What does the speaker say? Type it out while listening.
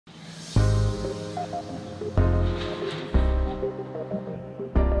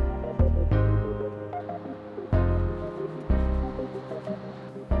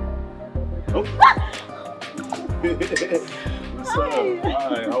What's up?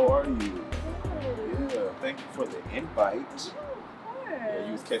 Hi, how are you? Yeah, thank you for the invite. Yeah,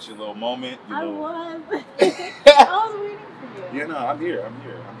 you was catching a little moment. You know. I was waiting for you. Yeah, no, I'm here.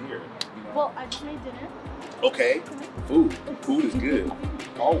 You know. Well, I just made dinner. Okay. Food is good.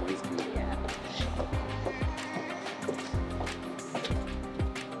 Always good. Yeah.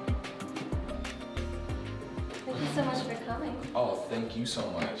 Thank you so much for coming. Oh, thank you so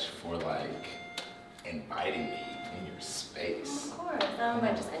much for like inviting me in your space. Of course, I don't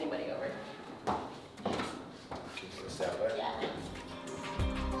invite just anybody over. Can you put a step back? Yeah.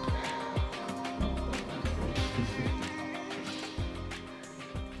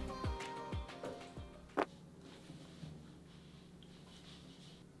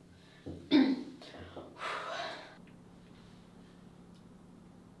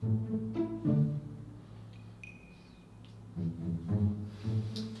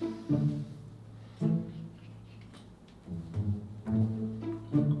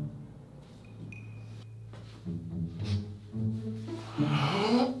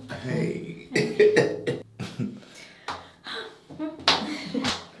 Hey.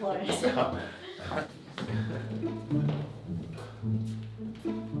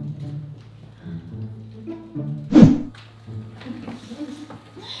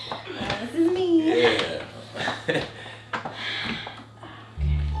 This is me. Yeah.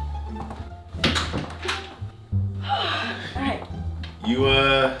 Alright. You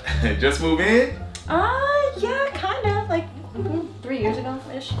just move in? Yeah, kind of. Like 3 years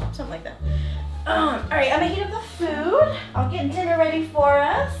ago-ish. Something like that. Alright, I'm gonna heat up the food. I'll get dinner ready for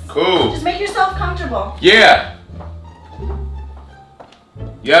us. Cool. Just make yourself comfortable. Yeah.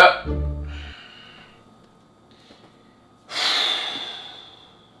 Yep.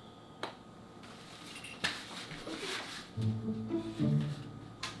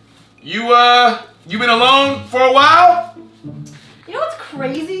 You been alone for a while? You know what's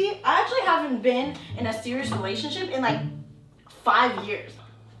crazy? I actually haven't been in a serious relationship in like 5 years.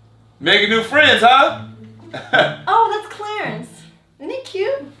 Making new friends, huh? Oh, that's Clarence. Isn't he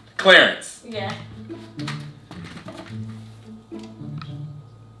cute? Clarence. Yeah.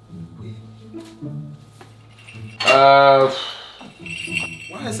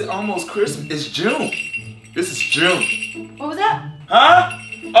 Why is it almost Christmas? It's June. This is June. What was that? Huh?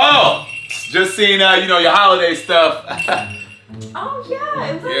 Oh, just seeing, you know, your holiday stuff. Oh yeah,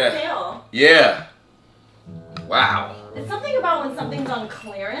 it was on sale. Yeah. Wow. It's something about when something's on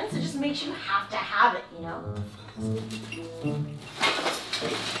clearance, it just makes you have to have it, you know?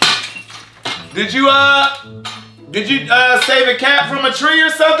 Did you save a cat from a tree or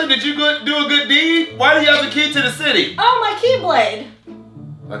something? Did you do a good deed? Why do you have the key to the city? Oh, my keyblade.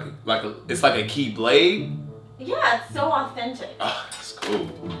 It's like a key blade? Yeah, it's so authentic. Oh, that's cool.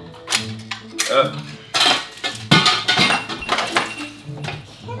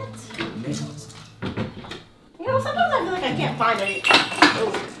 You know, sometimes I feel like I can't find any.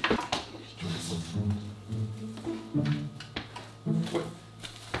 Oh.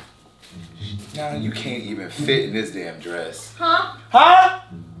 Nah, you can't even fit in this damn dress. Huh? Huh?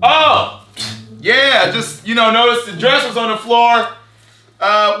 Oh! Yeah, just, you know, noticed the dress was on the floor.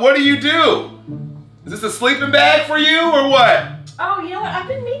 What do? Is this a sleeping bag for you or what? Oh, you know what? I've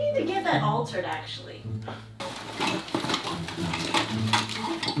been meaning to get that altered, actually.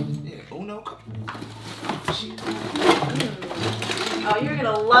 Yeah, oh no. Oh, you're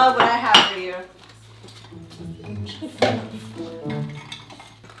gonna love what I have for you.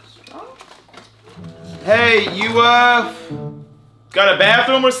 Hey, you, got a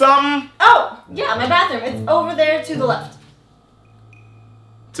bathroom or something? Oh, yeah, my bathroom. It's over there to the left.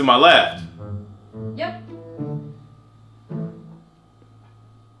 To my left. Yep.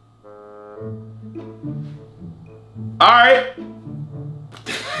 All right.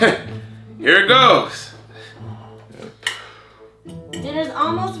 Here it goes. Dinner's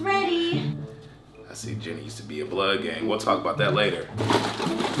almost ready. I see Jenny used to be a blood gang. We'll talk about that later.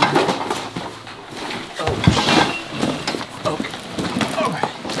 Okay. All right.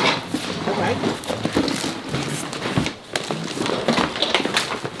 All right.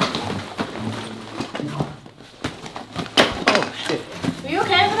 Oh, shit. Are you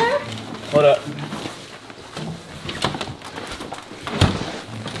okay over there? Hold up.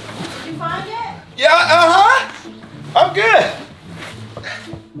 Did you find it? Yeah, uh-huh. I'm good.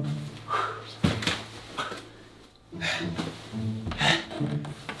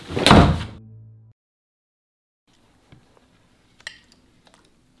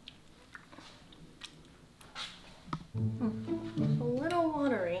 A little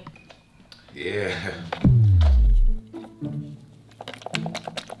watery. Yeah.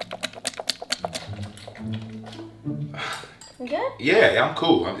 Yeah, I'm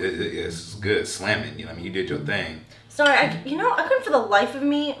cool. It's good slamming. You know, I mean, you did your thing. Sorry, I couldn't for the life of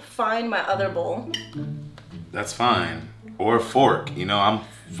me find my other bowl. That's fine. Or a fork. You know, I'm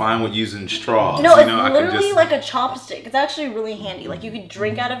fine with using straws. No, you it's know, literally like a chopstick. It's actually really handy. Like you could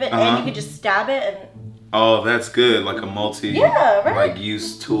drink out of it and you could just stab it and. Oh, that's good. Like a multi. Yeah, right. Like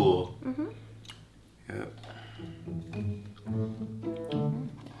use tool. Yep.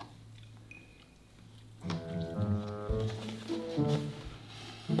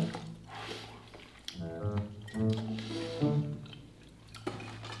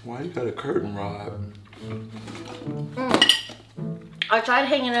 Why you got a curtain rod? I tried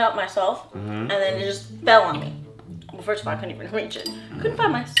hanging it up myself, and then it just fell on me. Well, first of all, I couldn't even reach it. Couldn't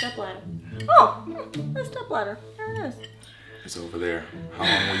find my stepladder. Oh, the stepladder. There it is. It's over there. How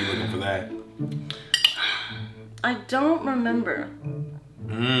long were you looking for that? I don't remember.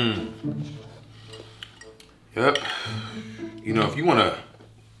 Yep. You know, if you want to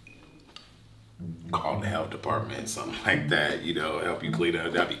call the health department, something like that, you know, help you clean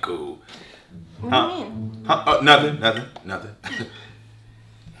up, that'd be cool. What do you mean? Nothing.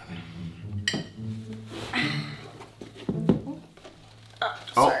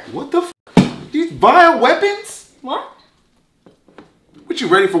 Sorry. What the f? These bioweapons? What? What, you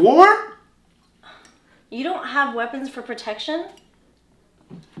ready for war? You don't have weapons for protection?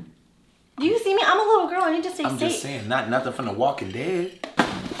 Do you see me? I'm a little girl. I need to stay safe. I'm just saying, nothing from the Walking Dead.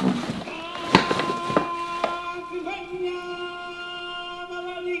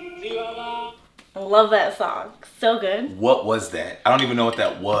 I love that song. So good. What was that? I don't even know what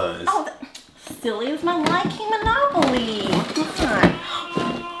that was. Oh, silly. It's my Lion King Monopoly. Come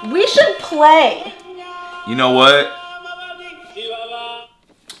on. We should play. You know what?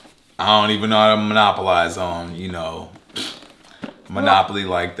 I don't even know how to monopolize on, you know, Monopoly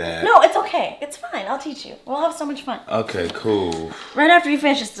like that. No, it's okay. It's fine. I'll teach you. We'll have so much fun. Okay, cool. Right after you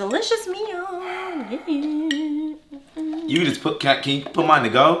finish this delicious meal. Yeah. You just can you put mine to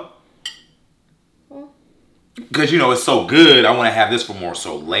go? Because, you know, it's so good. I want to have this for more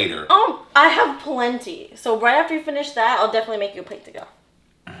so later. I have plenty. So right after you finish that, I'll definitely make you a plate to go.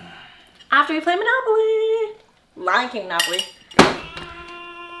 After you play Monopoly. Lion King Monopoly.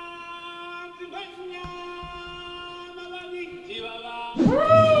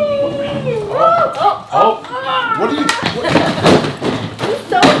 What are you? It's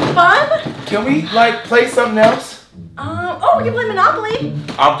so fun. Can we, like, play something else? We can play Monopoly.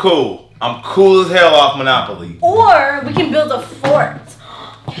 I'm cool. I'm cool as hell off Monopoly. Or we can build a fort.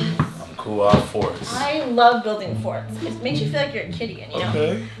 I'm cool off forts. I love building forts. It makes you feel like you're a kid again, you know?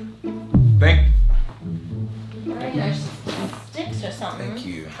 Okay. Sticks or something. Thank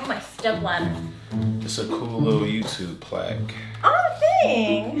you. Oh, my stepladder. It's a cool little YouTube plaque. Oh,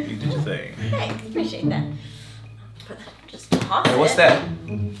 thanks. You did your thing. Thanks. Appreciate that. But just toss it. Hey, what's that?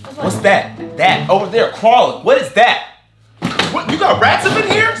 What's that? That over there crawling. What is that? What? You got rats up in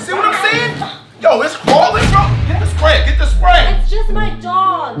here? See what I'm saying? Yo, it's crawling, bro. Get the spray. Get the spray. It's just my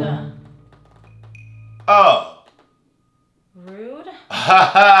dog. Oh. Rude.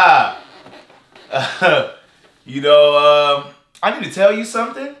 Ha ha. You know, I need to tell you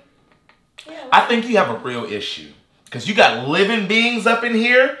something. Yeah, I think you have a real issue. Because you got living beings up in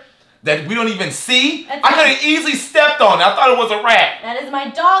here that we don't even see. I could have easily stepped on it. I thought it was a rat. That is my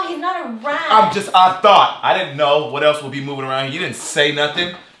dog. He's not a rat. I thought. I didn't know what else would be moving around here. You didn't say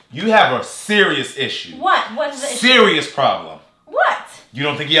nothing. You have a serious issue. What? What is the issue? Serious problem. What? You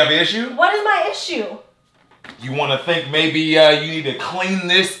don't think you have an issue? What is my issue? You want to think maybe you need to clean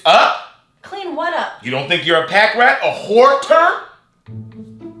this up? Clean what up? You don't think you're a pack rat? A whore-tur?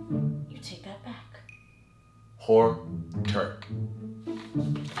 You take that back. Whore-tur.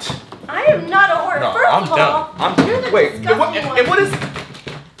 I am not a whore. No, First I'm of all, done. you're the Wait, disgusting one. and what is...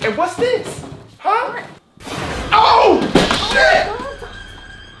 And what's this? Huh? Oh, shit!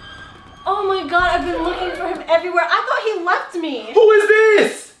 Oh my god, I've been looking for him everywhere. I thought he left me. Who is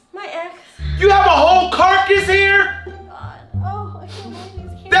this? My ex. You have a whole carcass here? Oh my god. Oh, I can't believe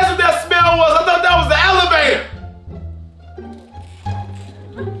these kids. That's what that smell was. I thought that was the elevator.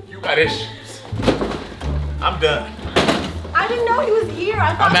 You got issues. I'm done. I didn't know he was here.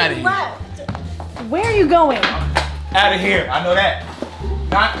 I thought I'm outta he here. left. Where are you going? Out of here. I know that.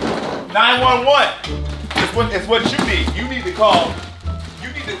 911. It's what you need. You need to call.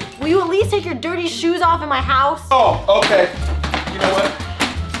 You need to. Will you at least take your dirty shoes off in my house? Oh, okay. You know what?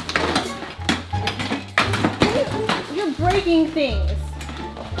 You're breaking things.